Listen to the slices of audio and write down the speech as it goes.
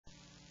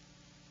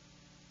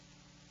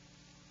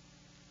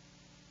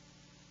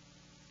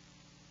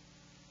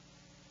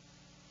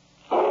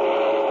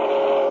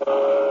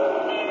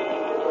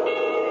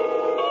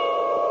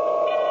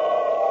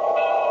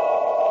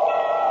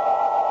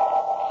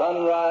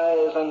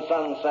sunrise and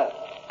sunset,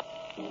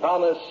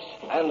 promise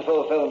and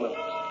fulfillment,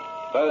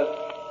 birth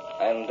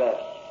and death.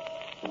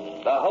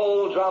 The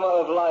whole drama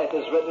of life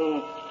is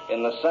written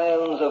in the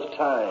sands of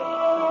time.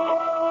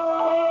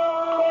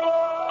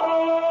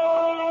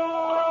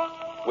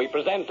 We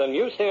present a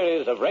new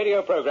series of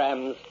radio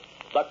programs,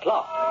 The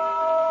Clock.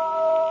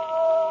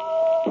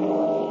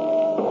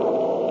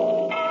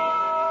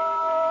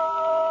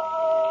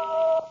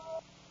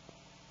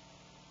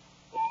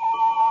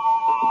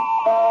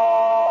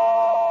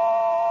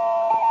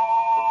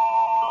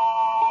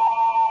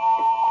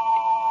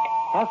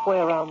 Halfway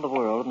around the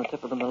world, on the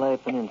tip of the Malay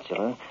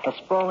Peninsula, a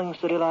sprawling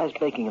city lies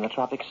baking in the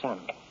tropic sun.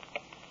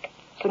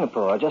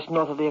 Singapore, just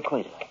north of the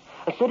equator.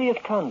 A city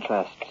of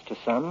contrasts to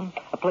some,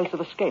 a place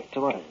of escape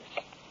to others.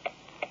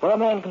 Where a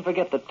man can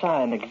forget that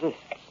time exists,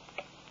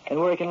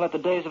 and where he can let the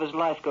days of his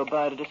life go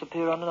by to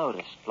disappear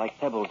unnoticed, like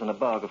pebbles in a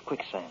bog of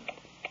quicksand.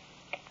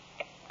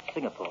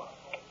 Singapore,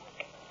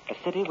 a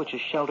city which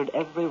has sheltered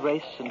every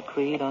race and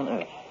creed on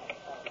earth,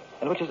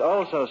 and which has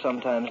also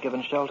sometimes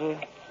given shelter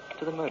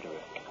to the murderer.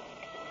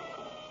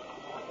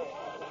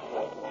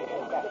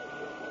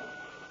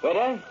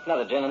 Waiter,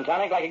 another gin and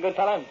tonic like a good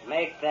fellow.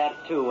 Make that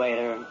two,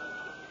 waiter.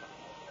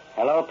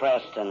 Hello,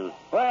 Preston.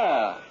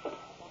 Well,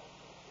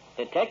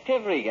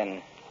 Detective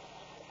Regan.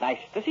 Nice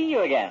to see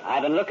you again.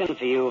 I've been looking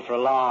for you for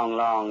a long,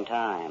 long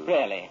time.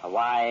 Really?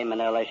 Hawaii,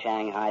 Manila,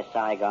 Shanghai,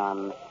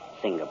 Saigon,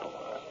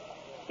 Singapore.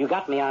 You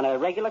got me on a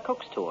regular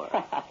cook's tour.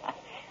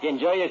 You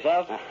enjoy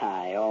yourself?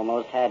 I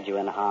almost had you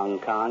in Hong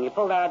Kong. You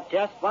pulled out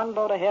just one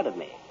boat ahead of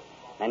me.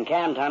 Then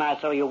Canton, I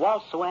saw you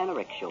waltz away in a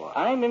rickshaw.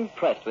 I'm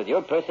impressed with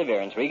your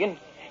perseverance, Regan.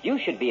 You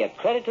should be a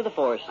credit to the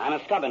force. I'm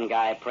a stubborn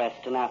guy,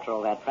 Preston. After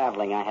all that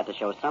traveling, I had to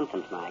show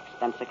something to my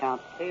expense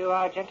account. Here you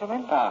are,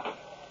 gentlemen. Ah,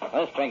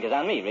 well, this drink is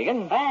on me,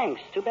 Regan.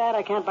 Thanks. Too bad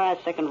I can't buy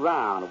a second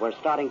round. We're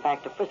starting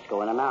back to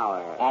Frisco in an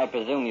hour. I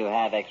presume you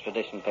have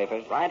extradition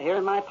papers. Right here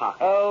in my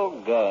pocket. Oh,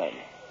 good.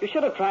 You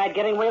should have tried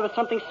getting away with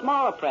something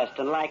smaller,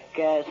 Preston, like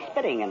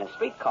spitting in a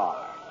streetcar.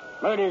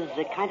 Murder's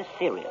kind of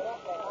serious.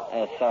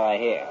 So I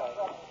hear.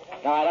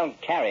 No, I don't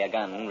carry a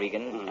gun,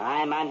 Regan.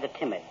 I'm the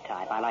timid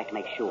type. I like to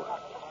make sure.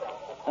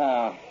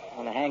 Oh,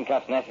 and the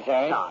handcuffs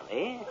necessary?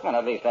 Sorry. Well,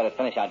 at least let us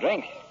finish our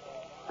drinks.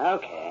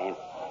 Okay.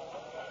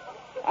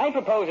 I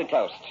propose a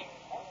toast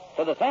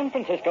to the San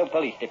Francisco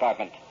Police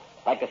Department.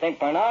 Like the St.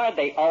 Bernard,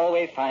 they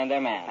always find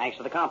their man. Thanks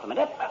for the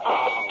compliment.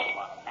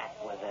 Oh, that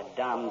was a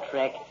dumb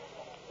trick.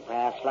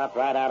 Grass flopped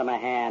right out of my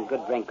hand.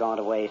 Good drink going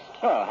to waste.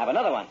 Oh, have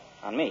another one.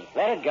 On me.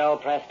 Let it go,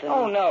 Preston.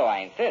 Oh, no, I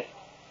insist.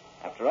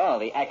 After all,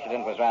 the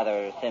accident was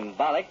rather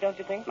symbolic, don't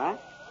you think? What?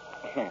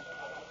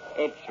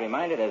 It's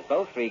reminded us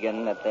both,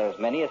 Regan, that there's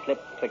many a slip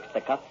twixt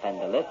the cup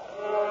and the lip.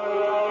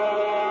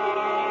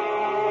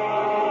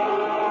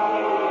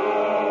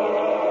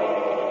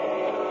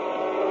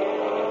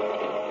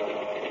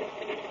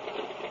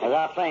 As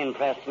our plane,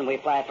 Preston, we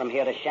fly from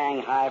here to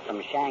Shanghai,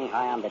 from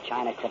Shanghai on the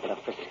China Clipper to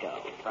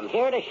Frisco. From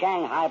here to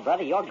Shanghai,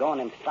 brother, you're going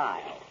in style.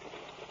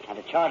 Had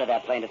to charter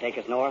that plane to take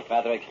us north.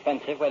 Rather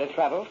expensive way to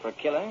travel for a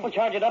killer. We'll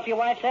charge it up your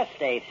wife's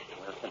estate.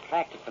 We'll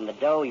subtract it from the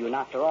dough you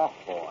knocked her off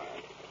for.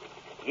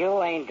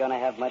 You ain't gonna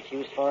have much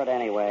use for it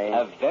anyway.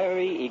 A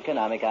very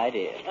economic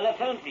idea.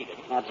 Lieutenant Regan.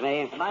 That's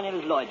me. My name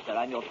is Lloyd, sir.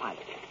 I'm your pilot.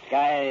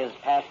 Guy is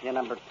passenger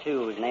number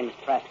 2. His name's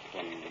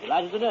Preston.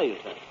 Delighted to know you,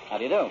 sir. How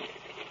do you do?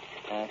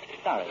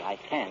 Sorry, I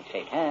can't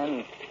shake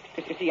hands.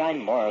 Because, you see,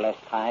 I'm more or less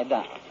tied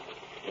down.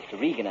 Mr.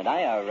 Regan and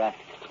I are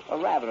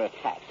rather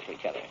attached to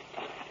each other.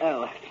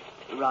 Oh,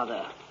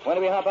 rather. When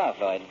do we hop out,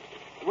 Lloyd?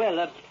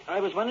 Well,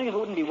 I was wondering if it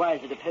wouldn't be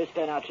wiser to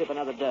postpone our trip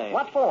another day.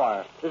 What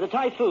for? There's a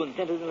typhoon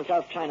centered in the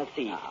South China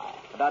Sea.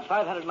 About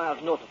 500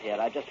 miles north of here.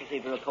 I just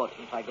received a report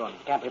from Saigon.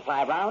 Can't we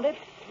fly around it?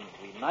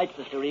 We might,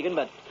 Mr. Regan,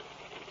 but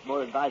it's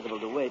more advisable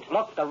to wait.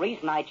 Look, the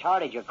reason I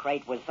chartered your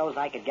crate was so as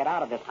I could get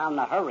out of this town in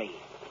a hurry.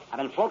 I've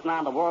been floating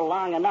around the world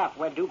long enough.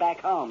 We're due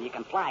back home. You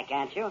can fly,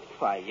 can't you?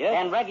 Why, yes.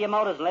 Then rev your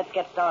motors and let's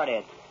get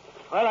started.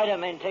 Well, I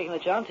don't mind taking the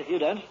chance if you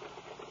don't.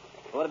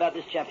 But what about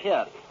this chap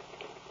here?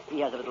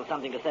 He has a little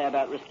something to say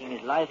about risking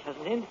his life,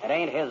 hasn't he? It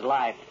ain't his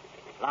life.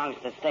 Belongs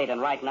to the state,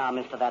 and right now,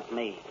 mister, that's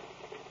me.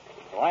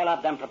 Oil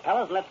up them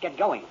propellers and let's get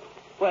going.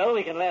 Well,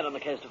 we can land on the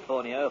coast of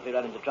Borneo if we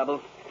run into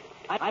trouble.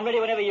 I'm ready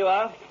whenever you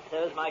are.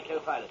 So is my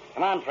co-pilot.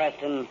 Come on,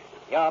 Preston.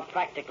 You're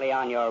practically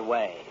on your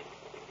way.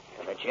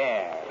 To the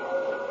chair.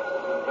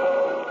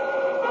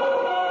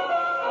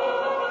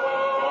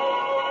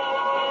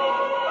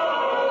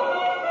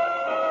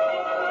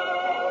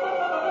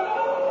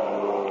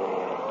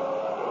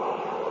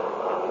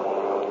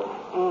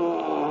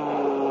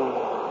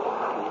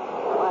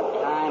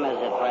 What time is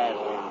it,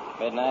 Preston?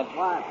 Midnight?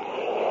 What?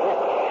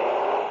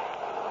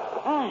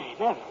 I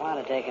never want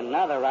to take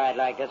another ride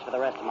like this for the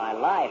rest of my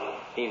life.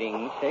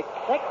 Feeling sick?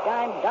 Sick?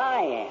 I'm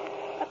dying.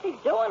 What's he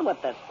doing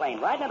with this plane?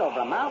 Riding it over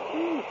a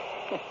mountain?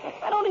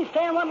 Why don't he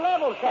stay on one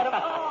level, set him?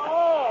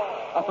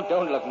 Oh,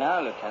 don't look now,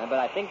 Lieutenant, but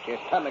I think your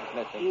stomach's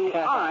missing. You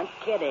aren't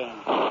kidding.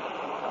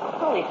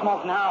 Holy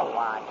smoke, now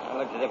what? It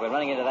looks as if we're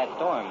running into that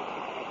storm.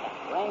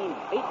 The rain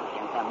beating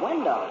against them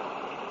windows.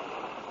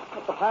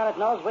 If the pilot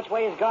knows which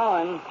way he's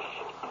going.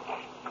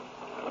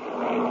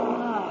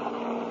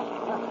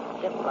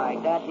 tip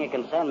like that, and you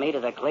can send me to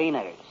the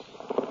cleaners.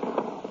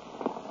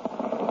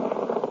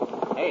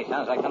 Hey,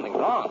 sounds like something's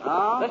wrong.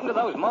 Huh? Listen to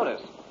those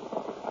motors.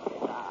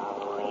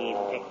 Oh, he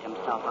picked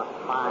himself a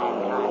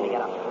fine time to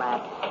get a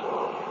flat.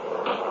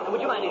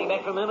 Would you mind leaning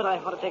back for a moment? I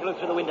want to take a look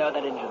through the window at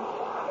that engine.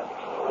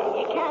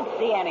 You can't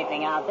see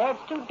anything out there.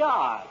 It's too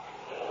dark.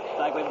 It's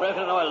like we've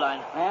broken an oil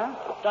line. Huh?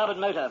 Starboard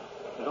motor.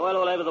 There's oil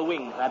all over the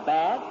wing. Is that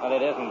bad? But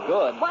it isn't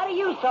good. What are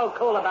you so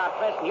cool about,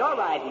 Preston? You're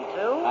riding,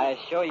 too. I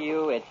assure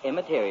you it's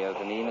immaterial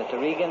to me, Mr.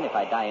 Regan, if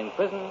I die in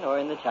prison or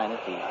in the China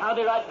Sea. I'll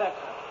be right back.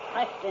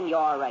 Preston,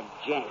 you're a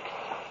jinx.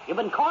 You've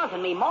been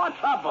causing me more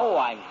trouble. Oh,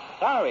 I'm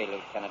sorry,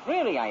 Lieutenant.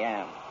 Really, I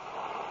am.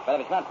 But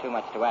if it's not too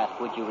much to ask,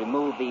 would you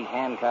remove these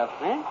handcuffs?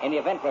 Huh? In the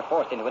event we're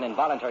forced into an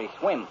involuntary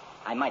swim,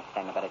 I might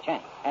stand a better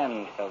chance.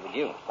 And so would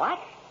you. What?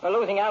 We're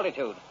losing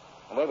altitude.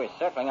 The way we're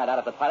circling, I doubt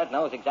if the pilot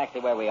knows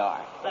exactly where we are.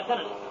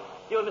 Lieutenant,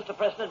 you and Mr.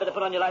 Preston had better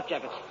put on your life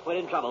jackets. We're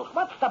in trouble.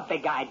 What's the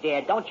big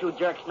idea? Don't you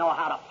jerks know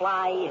how to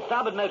fly? The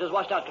starboard motor's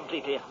washed out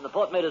completely, and the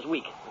port motor's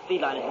weak. The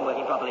feed line isn't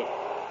working properly.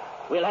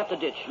 We'll have to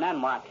ditch.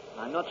 Then what?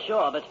 I'm not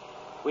sure, but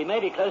we may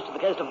be close to the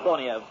coast of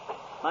Borneo.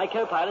 My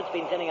co-pilot's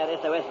been sending out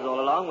SOSs all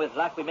along. With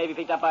luck, we may be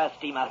picked up by a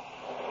steamer.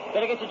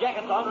 Better get your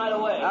jackets on right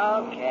away.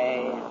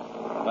 Okay.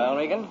 Well,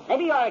 Regan?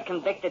 Maybe you're a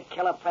convicted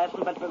killer,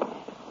 Preston, but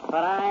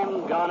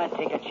I'm gonna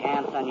take a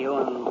chance on you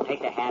and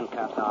take the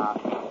handcuffs off.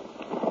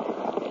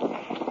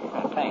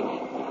 Thanks.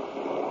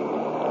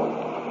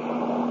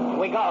 Here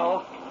we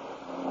go.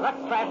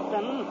 Look,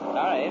 Preston.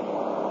 Sorry,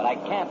 but I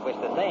can't wish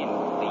the same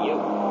to you.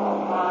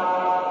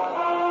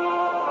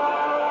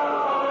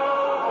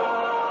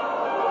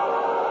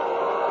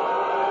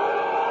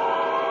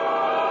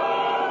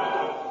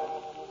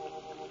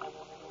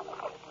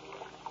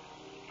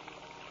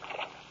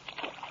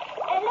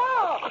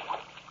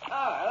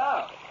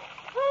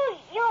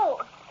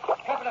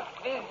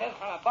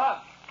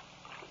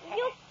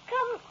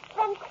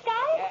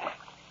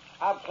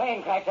 Our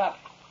plane cracked up.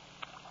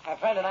 My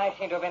friend and I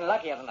seem to have been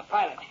luckier than the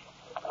pilot.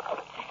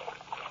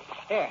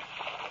 Here,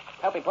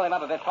 help me pull him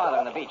up a bit farther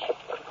on the beach.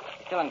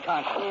 He's still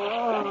unconscious.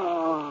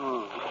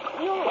 Oh.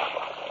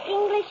 You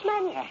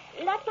Englishman,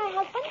 like my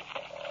husband?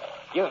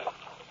 You.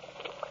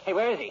 Hey,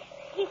 where is he?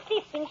 He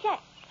sleeps in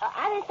shack,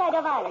 other side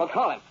of island. Well,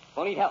 call him.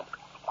 We'll need help.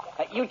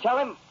 You tell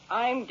him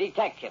I'm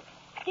detective.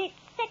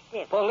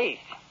 Detective. Police.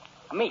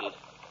 Me.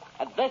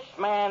 This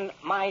man,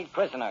 my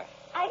prisoner.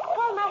 I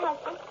call my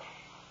husband.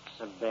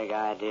 It's a big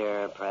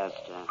idea,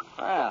 Preston.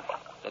 Well,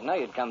 didn't know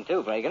you'd come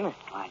too, Regan.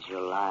 Why'd you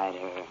lie to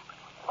her?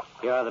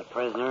 You're the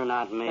prisoner,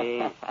 not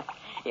me.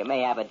 You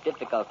may have a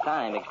difficult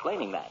time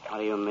explaining that. What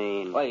do you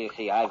mean? Well, you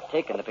see, I've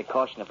taken the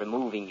precaution of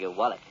removing your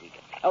wallet,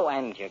 Regan. Oh,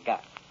 and your gun.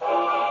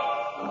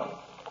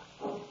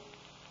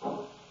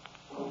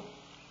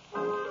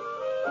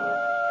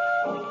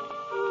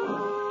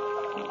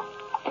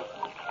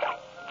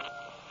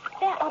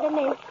 There are the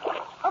men.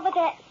 Over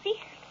there, see?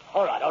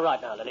 All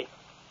right now, Lily.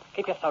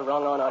 Keep your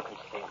sarong on, I can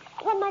see him.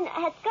 One man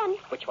has gun.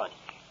 Which one?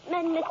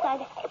 Man this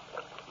side.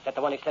 Is that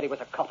the one who said he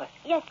was a copper?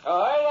 Yes.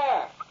 Oh, hey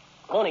there.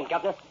 Morning,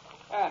 Governor.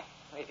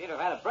 We seem to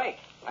have had a break,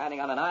 landing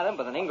on an island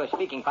with an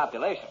English-speaking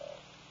population.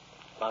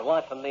 My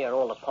wife and me are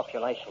all the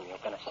population you're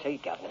going to see,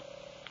 Governor.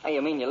 Oh,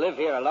 you mean you live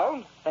here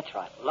alone? That's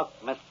right. Look,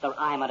 mister,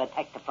 I'm a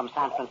detective from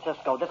San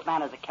Francisco. This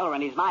man is a killer,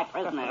 and he's my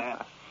prisoner.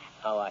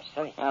 Oh, I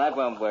see. Now, that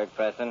won't work,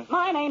 Preston.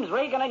 My name's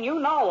Regan, and you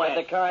know But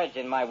the it. cards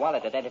in my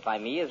wallet identify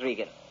me as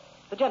Regan.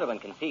 The gentleman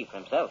can see for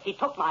himself. He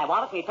took my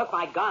wallet, and he took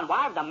my gun.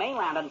 Wire to the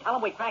mainland and tell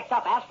him we cracked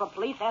up. Ask for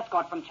police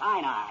escort from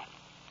China.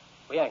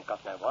 We ain't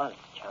got no wireless,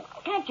 chum.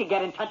 Can't you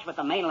get in touch with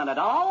the mainland at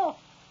all?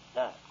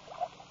 No.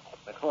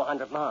 We're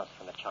 400 miles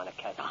from the China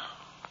Cape.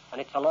 And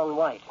it's a long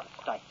way to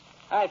the States.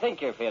 I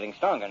think you're feeling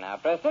stronger now,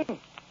 Preston.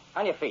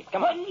 On your feet.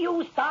 Come on. Will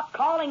you stop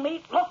calling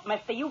me? Look,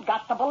 mister, you've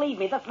got to believe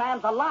me. This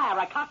man's a liar,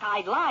 a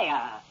cockeyed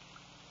liar.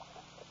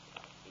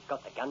 You've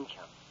got the gun,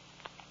 chum.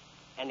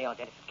 And the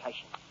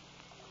identification.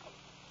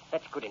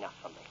 That's good enough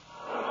for me.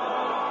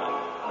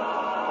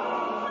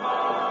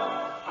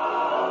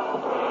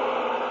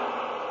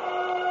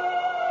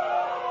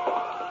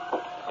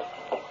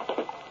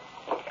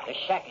 The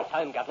shack is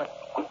home, Governor.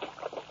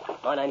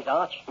 My name's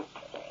Arch.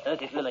 Hers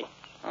is Lily.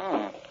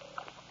 Ah.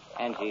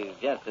 And she's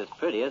just as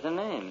pretty as her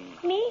name.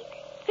 Me?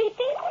 Pretty?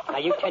 Now,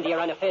 you tend to your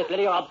own affairs,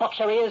 Lily, or I'll box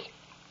your ears.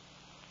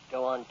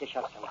 Go on, dish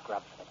up some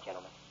grub for the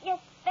gentleman. Yes,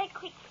 very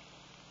quick.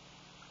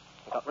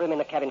 We've got room in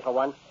the cabin for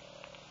one.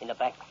 In the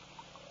back.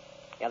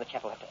 The other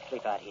chap will have to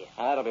sleep out here.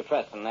 Now, that'll be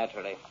Preston,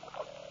 naturally.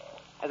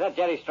 Is that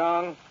Jerry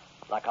Strong?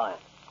 Like iron.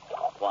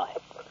 Why?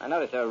 I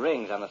noticed there are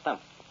rings on the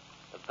stumps.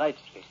 The boats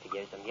used to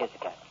use them years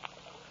ago.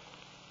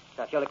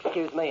 Now, if you'll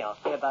excuse me, I'll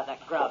see about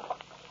that grub.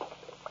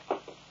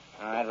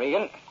 All right,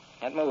 Regan.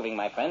 Get moving,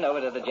 my friend,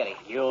 over to the jetty.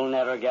 You'll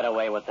never get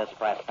away with this,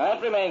 Preston.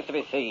 That remains to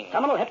be seen.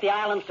 Someone will hit the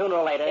island sooner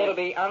or later. It'll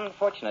be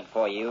unfortunate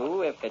for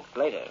you if it's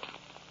later.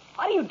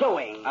 What are you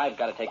doing? I've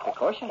got to take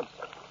precautions.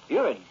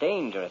 You're a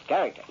dangerous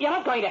character. You're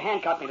not going to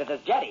handcuff me to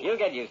this jetty. You'll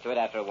get used to it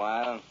after a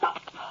while.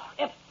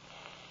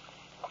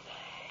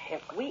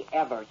 If we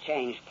ever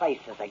change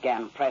places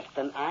again,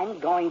 Preston, I'm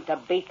going to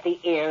beat the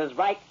ears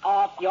right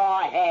off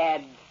your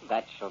head.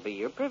 That shall be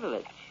your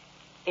privilege,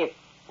 if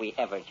we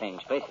ever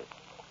change places.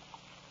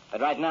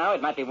 But right now,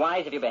 it might be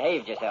wise if you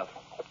behaved yourself.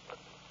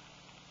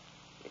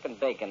 You can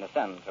bake in the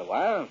sun for a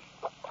while,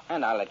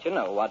 and I'll let you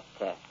know what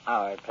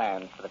our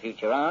plans for the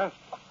future are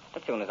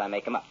as soon as I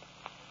make them up.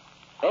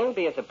 They'll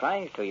be a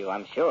surprise to you,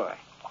 I'm sure.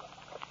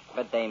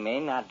 But they may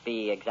not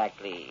be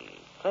exactly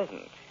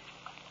pleasant.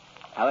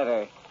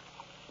 However,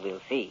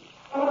 we'll see.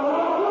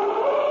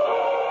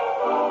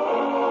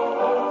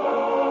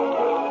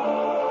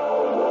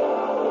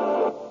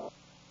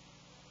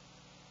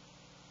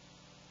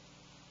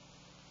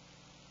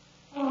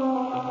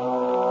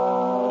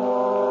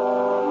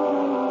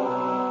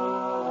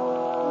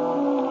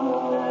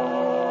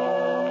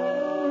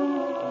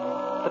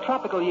 The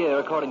tropical year,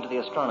 according to the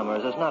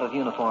astronomers, is not of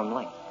uniform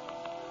length.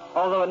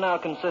 Although it now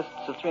consists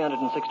of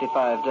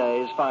 365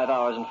 days, 5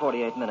 hours, and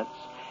 48 minutes,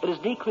 it is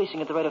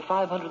decreasing at the rate of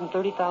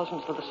 530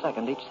 thousandths of a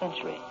second each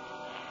century.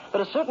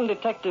 But a certain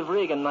Detective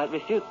Regan might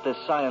refute this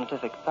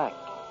scientific fact.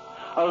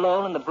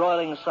 Alone in the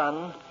broiling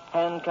sun,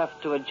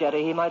 handcuffed to a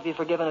jetty, he might be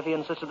forgiven if he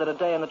insisted that a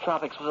day in the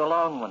tropics was a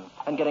long one,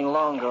 and getting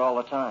longer all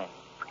the time.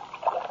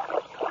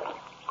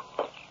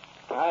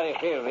 How do you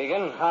feel,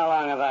 Regan? How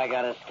long have I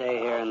got to stay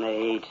here in the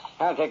heat?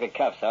 I'll take the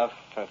cuffs off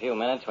for a few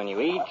minutes when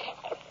you eat.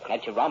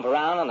 Let you romp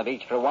around on the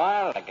beach for a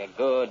while like a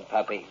good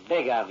puppy.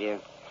 Big of you.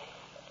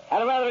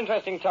 Had a rather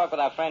interesting talk with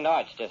our friend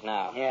Arch just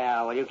now.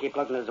 Yeah, well, you keep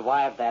looking at his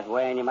wife that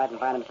way, and you mightn't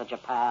find him such a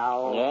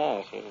pal.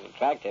 Yeah, she's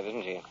attractive,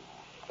 isn't she?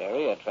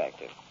 Very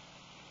attractive.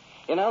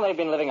 You know, they've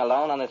been living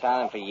alone on this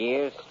island for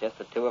years, just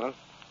the two of them.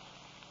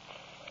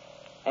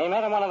 He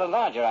met on one of the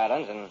larger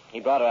islands, and he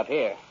brought her up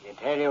here. You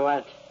tell you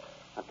what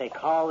they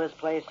call this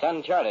place?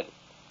 Uncharted.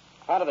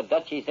 Part of the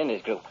Dutch East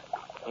Indies group.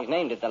 He's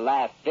named it the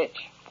Last Ditch.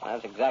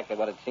 That's exactly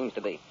what it seems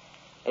to be.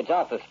 It's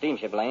off the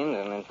steamship lanes,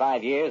 and in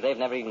 5 years, they've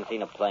never even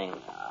seen a plane.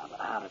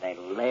 How do they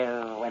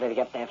live? Where do they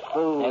get their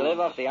food? They live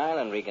off the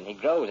island, Regan. He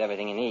grows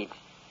everything he needs.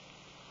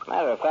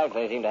 Matter of fact,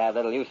 they seem to have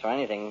little use for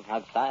anything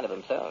outside of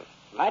themselves.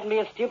 Mightn't be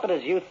as stupid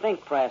as you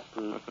think,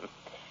 Preston.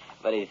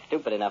 But he's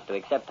stupid enough to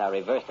accept our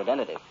reversed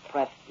identity.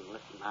 Preston,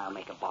 listen, I'll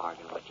make a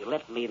bargain with you.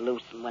 Let me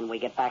loose, and when we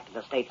get back to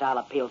the States, I'll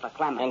appeal for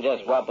clemency. And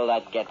just what will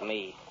that get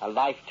me? A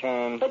life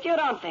term? But you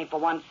don't think for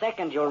 1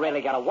 second you'll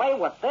really get away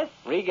with this?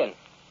 Regan,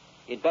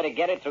 you'd better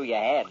get it through your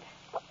head.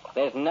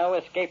 There's no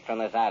escape from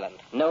this island.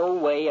 No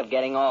way of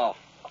getting off.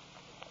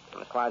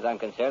 And as far as I'm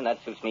concerned,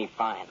 that suits me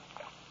fine.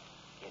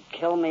 You'd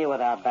kill me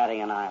without batting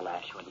an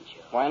eyelash, wouldn't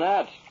you? Why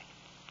not?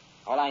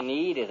 All I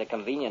need is a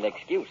convenient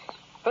excuse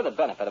for the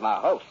benefit of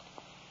our host.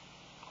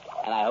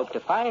 And I hope to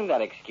find that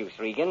excuse,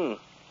 Regan,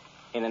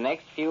 in the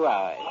next few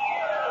hours.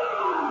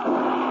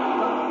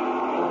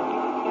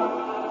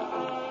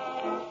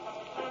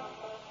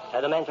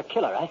 So the man's a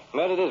killer, eh?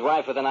 Murdered his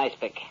wife with an ice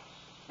pick.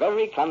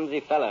 Very clumsy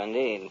fellow,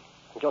 indeed.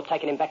 And you're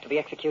taking him back to be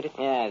executed?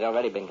 Yeah, he's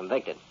already been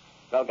convicted.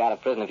 Broke out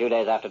of prison a few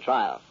days after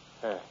trial.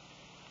 Huh.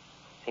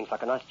 Seems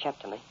like a nice chap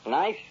to me.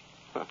 Nice?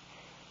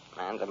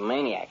 Man's a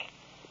maniac.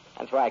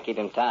 That's why I keep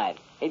him tied.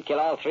 He'd kill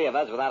all three of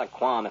us without a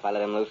qualm if I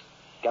let him loose.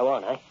 Go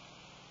on, eh?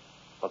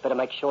 We'd better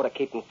make sure to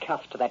keep him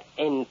cuffed to that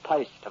end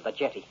post of the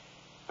jetty.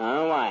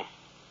 Oh, why?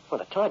 Well,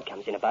 the tide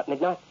comes in about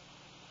midnight.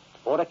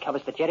 The water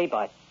covers the jetty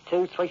by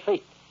 2-3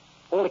 feet.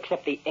 All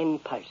except the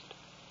end post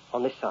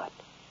on this side.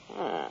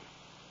 Ah,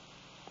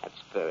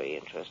 that's very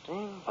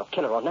interesting. Well,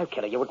 killer or no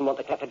killer, you wouldn't want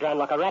the cat to drown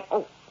like a rat.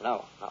 Oh,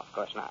 no, of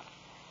course not.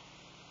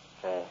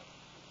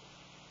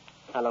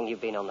 How long you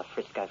been on the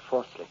Frisco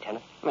Force,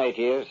 Lieutenant? 8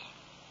 years.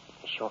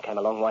 You sure came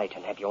a long way to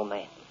nab your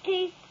man.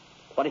 Please,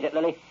 What is it,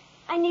 Lily?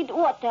 I need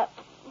water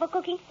for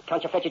cooking.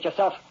 Can't you fetch it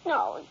yourself?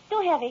 No, it's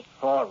too heavy.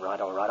 All right.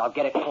 I'll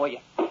get it for you.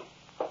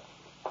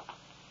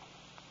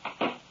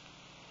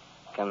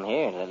 Come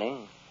here, Lily.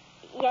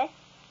 Yes?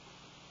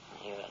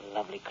 You're a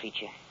lovely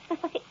creature.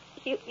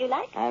 you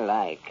like? I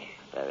like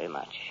very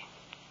much.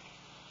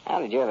 How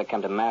did you ever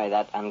come to marry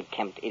that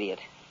unkempt idiot?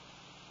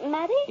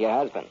 Marry? Your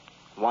husband.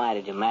 Why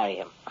did you marry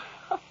him?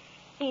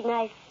 Be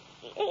nice.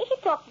 He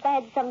talks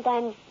bad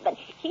sometimes, but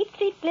he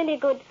treats Lily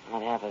good.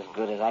 Not half as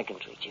good as I can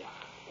treat you.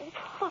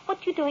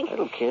 What you doing? A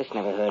little kiss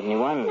never hurt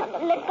anyone. No,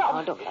 let go.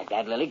 Oh, don't like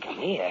that, Lily. Come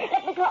here.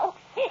 Let me go.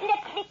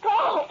 Let me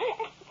go.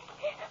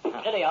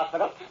 To the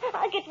hospital.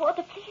 I'll get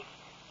water, please.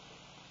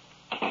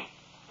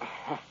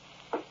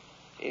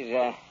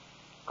 She's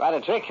quite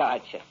a trick,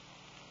 aren't you?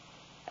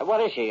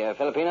 What is she, a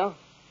Filipino?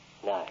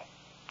 No.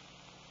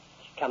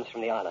 She comes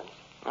from the islands.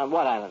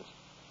 What islands?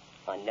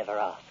 I never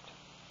asked.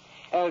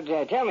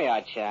 Tell me,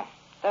 Arch.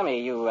 Tell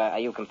me, are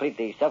you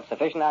completely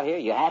self-sufficient out here?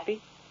 You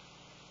happy?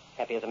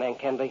 Happy as a man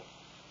can be.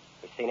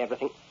 We've seen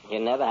everything. You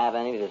never have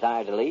any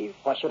desire to leave?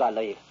 Why should I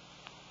leave?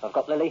 I've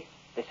got Lily,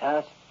 this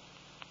house,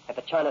 at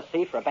the China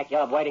Sea for a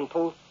backyard wading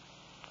pool,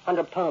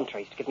 100 palm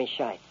trees to give me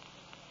shade.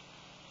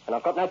 And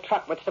I've got no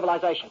truck with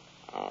civilization.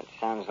 It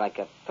sounds like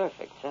a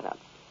perfect setup.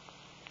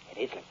 It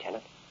is,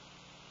 Lieutenant.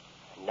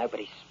 And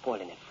nobody's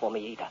spoiling it for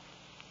me either.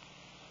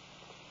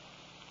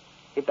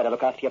 You'd better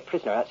look after your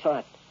prisoner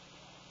outside.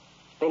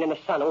 Been in the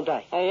sun all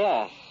day.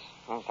 Yes.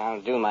 Yes,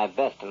 I'll do my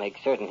best to make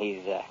certain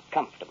he's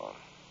comfortable.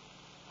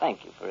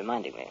 Thank you for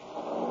reminding me.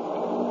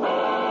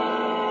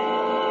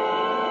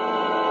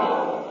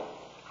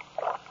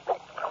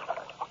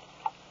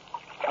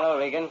 Hello,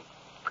 Regan.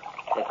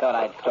 Just thought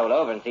I'd stroll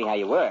over and see how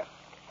you were.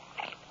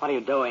 What are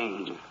you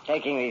doing?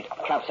 Taking these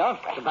cuffs off?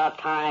 It's about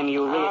time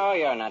you Oh,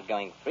 you're not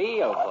going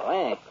free, old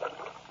boy.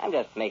 I'm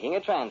just making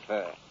a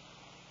transfer.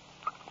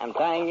 I'm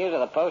tying you to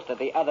the post at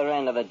the other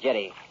end of the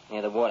jetty,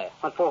 near the water.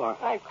 What for?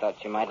 I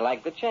thought you might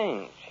like the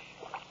change.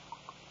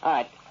 All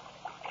right.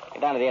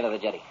 Get down to the end of the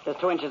jetty. There's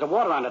 2 inches of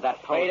water under that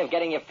post. Afraid of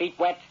getting your feet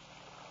wet?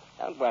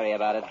 Don't worry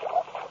about it.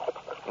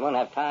 You won't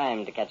have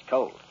time to catch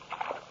cold.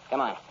 Come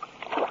on.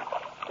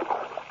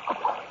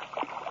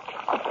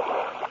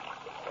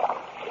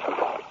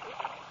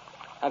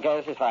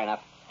 Okay, this is far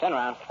enough. Turn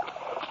around.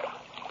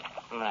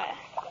 Right.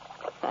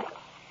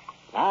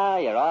 Now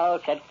you're all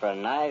set for a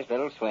nice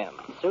little swim.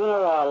 Sooner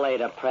or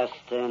later,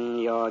 Preston,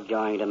 you're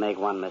going to make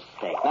one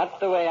mistake. Not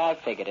the way I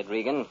figured it,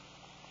 Regan.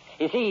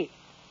 You see,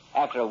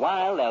 after a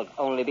while, there'll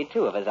only be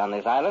 2 of us on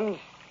this island.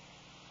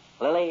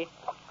 Lily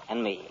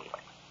and me.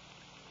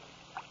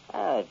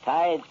 The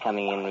tide's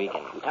coming in,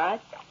 Regan.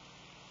 Tide?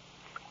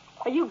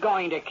 Are you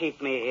going to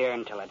keep me here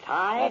until the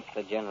tide? That's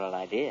the general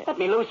idea. Let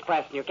me loose,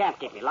 Preston. You can't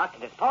keep me locked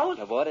in this post.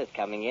 The water's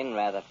coming in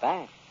rather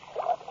fast.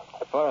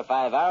 4 or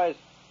 5 hours,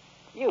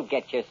 you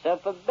get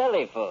yourself a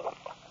bellyful.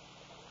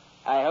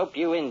 I hope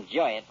you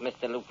enjoy it,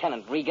 Mr.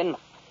 Lieutenant Regan.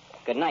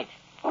 Good night.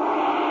 4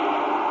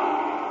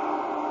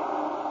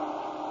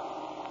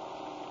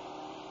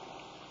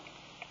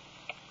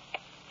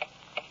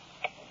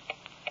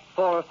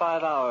 or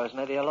 5 hours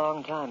may be a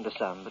long time to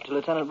some, but to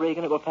Lieutenant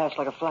Regan it will pass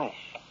like a flash.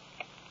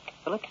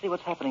 But let's see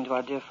what's happening to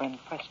our dear friend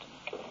Preston.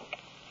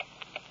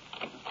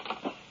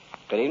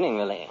 Good evening,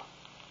 Lily.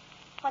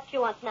 What do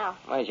you want now?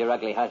 Where's your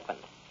ugly husband?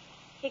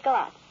 He go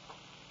out.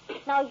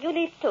 Now you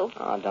leave too.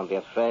 Oh, don't be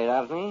afraid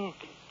of me.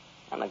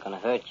 I'm not going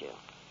to hurt you.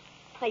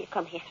 Why you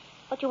come here?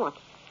 What you want?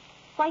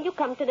 Why you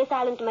come to this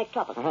island to make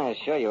trouble? I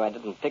assure you I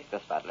didn't pick the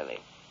spot, Lily.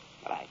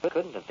 But I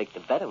couldn't have picked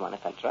a better one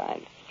if I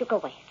tried. You go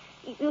away.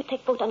 You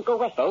take boat and go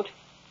away. Boat?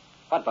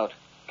 What boat?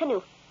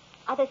 Canoe.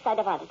 Other side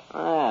of island.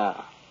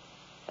 Oh.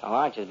 So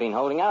Arch has been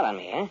holding out on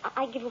me, eh?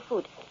 I give you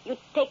food. You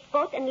take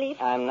boat and leave.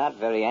 I'm not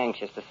very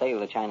anxious to sail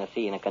the China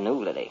Sea in a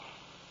canoe, Lily.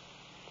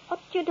 What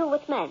do you do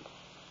with men?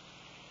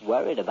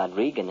 Worried about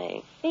Regan,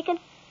 eh? Regan?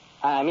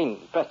 I mean,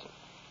 Preston.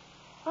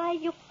 Why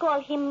you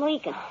call him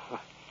Regan?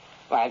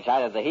 Well,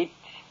 outside of the heat.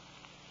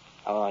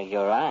 Oh,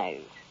 your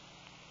eyes.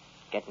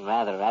 Getting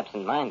rather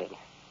absent-minded.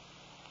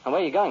 And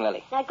where are you going,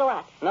 Lily? Now go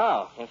out.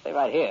 No, you stay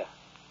right here.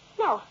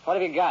 No. What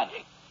have you got?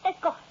 Let's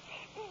go.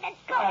 Let's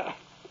go.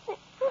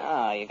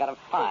 Oh, you got a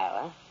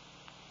file, huh?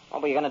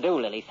 What were you going to do,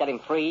 Lily? Set him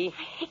free?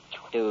 I hate you.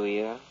 Do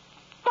you?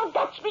 Don't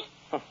touch me.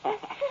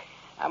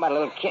 How about a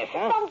little kiss,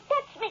 huh? Don't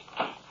touch me.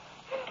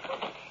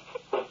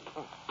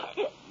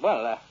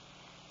 Well,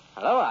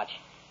 hello, Arch.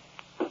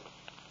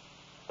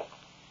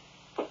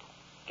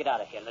 Get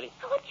out of here, Lily.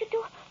 What you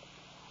do?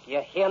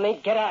 You hear me?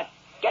 Get out.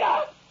 Get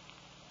out!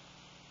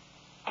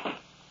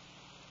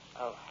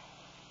 Oh,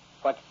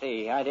 what's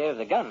the idea of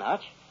the gun,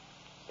 Arch?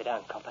 Sit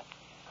down, copper.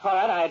 All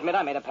right, I admit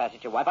I made a pass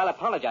at your wife. I'll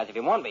apologize if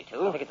you want me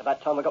to. I think it's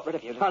about time we got rid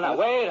of you. Oh, now,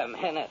 wait a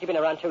minute. You've been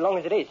around too long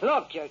as it is.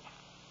 Look, you...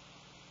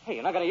 Hey,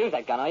 you're not going to use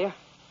that gun, are you?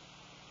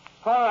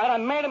 All right, I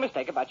made a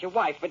mistake about your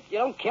wife, but you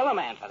don't kill a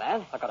man for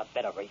that. I got a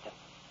better reason.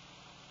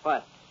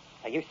 What?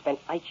 Now, you spent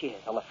 8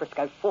 years on the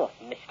Frisco Fort,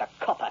 Mr.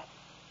 Copper.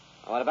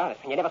 What about it?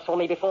 And you never saw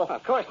me before?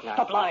 Of course not.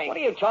 Stop lying. What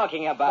are you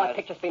talking about? My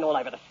picture's been all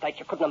over the state.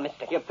 You couldn't have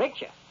missed it. Your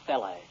picture?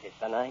 Bellows is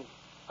the name.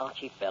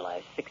 Archie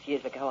Bellows. 6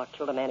 years ago, I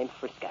killed a man in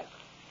Frisco.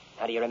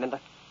 How do you remember?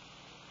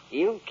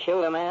 You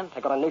killed a man?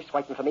 They got a noose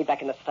waiting for me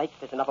back in the States.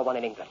 There's another one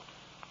in England.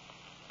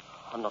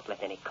 I'm not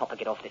letting any copper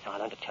get off this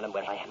island to tell him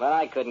where I am. Well,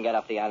 I couldn't get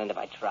off the island if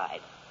I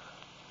tried.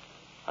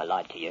 I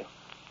lied to you.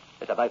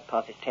 There's a boat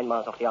passes 10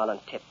 miles off the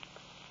island tip.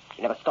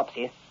 She never stops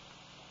here.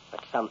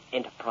 But some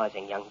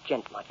enterprising young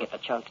gent might get the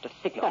chance to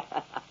signal.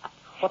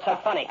 What's so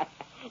funny?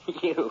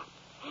 You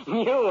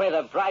with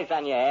a price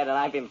on your head, and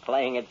I've been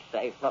playing it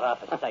safe. Not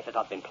half as safe as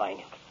I've been playing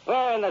it.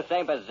 We're in the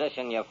same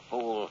position, you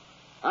fool.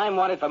 I'm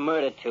wanted for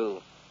murder,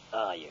 too.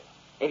 Are you?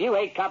 If you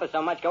hate Copper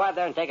so much, go out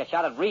there and take a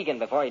shot at Regan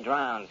before he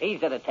drowns. He's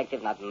the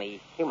detective, not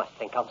me. You must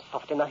think I'm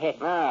soft in the head.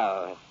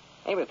 No.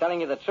 He was telling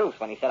you the truth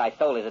when he said I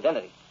stole his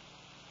identity.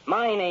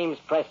 My name's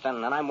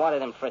Preston, and I'm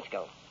wanted in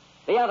Frisco.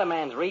 The other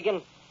man's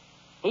Regan.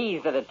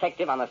 He's the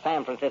detective on the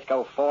San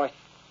Francisco force.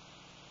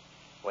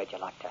 Where'd you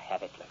like to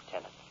have it,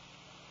 Lieutenant?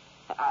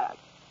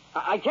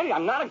 I tell you,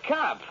 I'm not a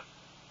cop.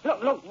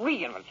 Look,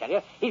 Regan will tell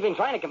you. He's been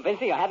trying to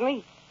convince you, hasn't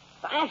he?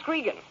 Ask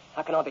Regan.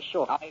 How can I be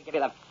sure? I'll give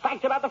you the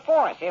facts about the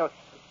force. He'll...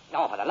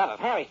 Oh, for the love of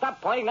Harry,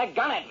 stop pointing that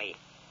gun at me.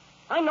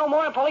 I'm no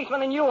more a policeman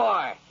than you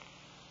are.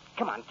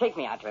 Come on, take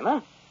me out to him,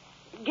 huh?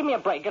 Give me a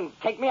break and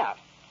take me out.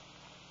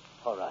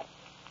 All right.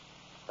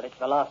 But it's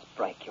the last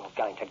break you're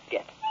going to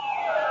get.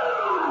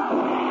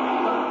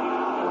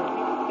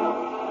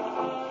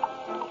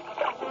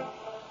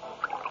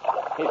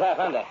 He's half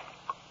under.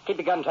 Keep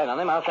the gun trained on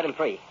him. I'll set him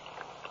free.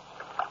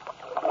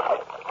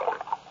 What's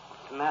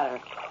the matter?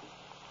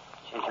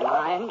 Change your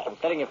mind? I'm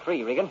setting you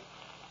free, Regan.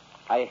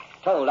 I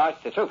told Arch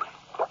the truth.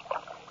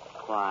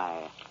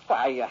 Why?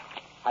 Why,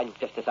 I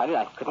just decided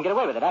I couldn't get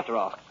away with it after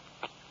all.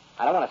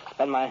 I don't want to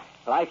spend my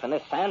life in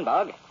this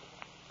sandbog.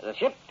 The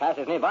ship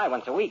passes nearby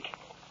once a week.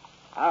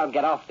 I'll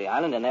get off the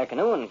island in their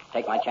canoe and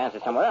take my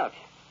chances somewhere else.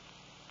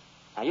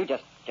 Now, you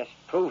just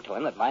prove to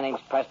him that my name's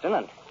Preston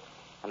and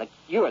that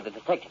you're the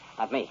detective,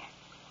 not me.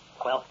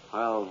 Well,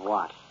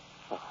 what?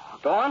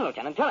 Go on,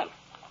 Lieutenant. Tell him.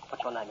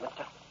 what's your name,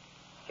 mister?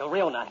 Your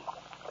real name?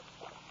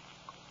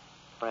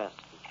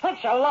 Preston.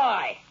 That's a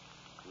lie.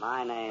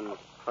 My name's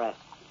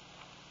Preston.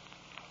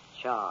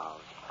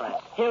 Charles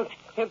Preston.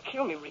 He'll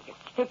kill me, Regan.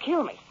 He'll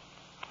kill me.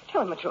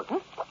 Tell him the truth, huh?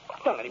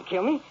 Don't let him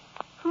kill me.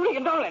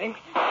 Regan, don't let him.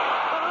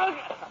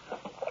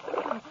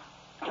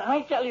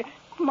 I tell you,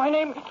 my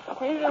name is...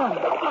 Look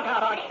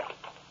out, Arch.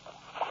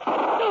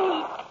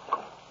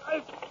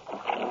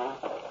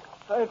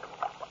 I've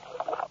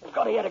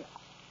got to get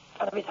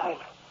out of his eye.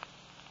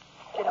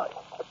 Did I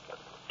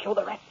kill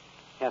the rat?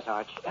 Yes,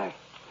 Arch.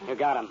 You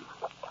got him.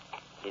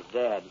 He's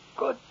dead.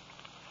 Good.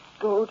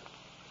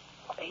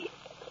 He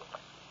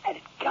had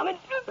it coming.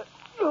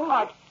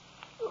 Arch.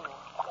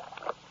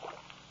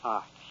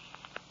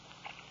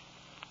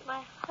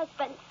 My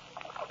husband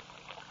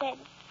dead.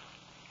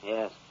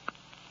 Yes,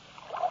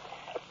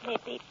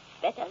 Maybe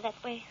better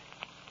that way.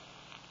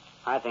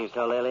 I think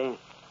so, Lily.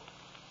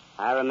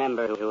 I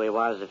remember who he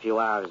was a few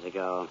hours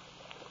ago.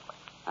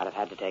 I'd have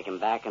had to take him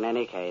back in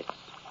any case.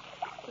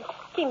 The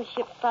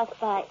steamship passed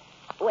by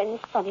when the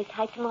sun is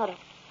high tomorrow.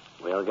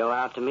 We'll go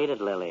out to meet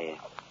it, Lily.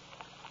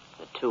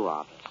 The two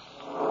of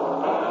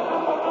us.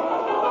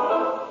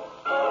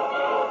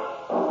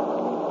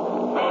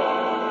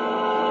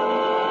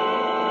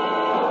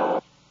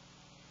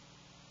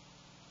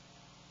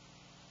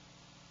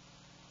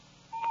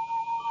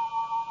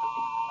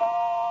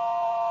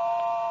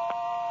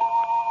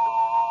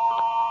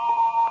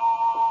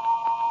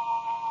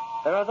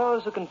 There are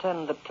those who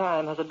contend that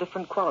time has a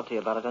different quality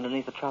about it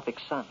underneath the tropic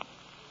sun.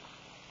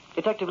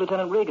 Detective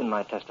Lieutenant Regan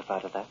might testify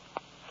to that.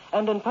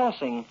 And in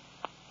passing,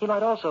 he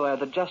might also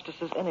add that justice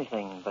is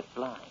anything but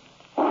blind.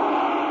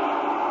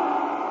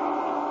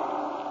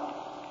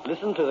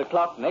 Listen to The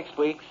Clock next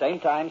week, same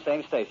time,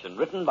 same station.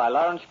 Written by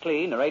Lawrence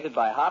Klee, narrated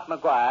by Hart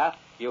McGuire.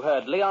 You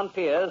heard Leon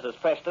Piers as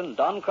Preston,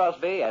 Don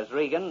Crosby as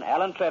Regan,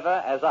 Alan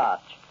Trevor as Arch.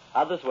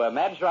 Others were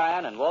Madge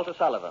Ryan and Walter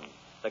Sullivan.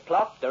 The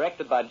Clock,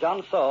 directed by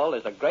John Saul,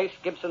 is a Grace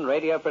Gibson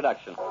radio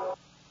production.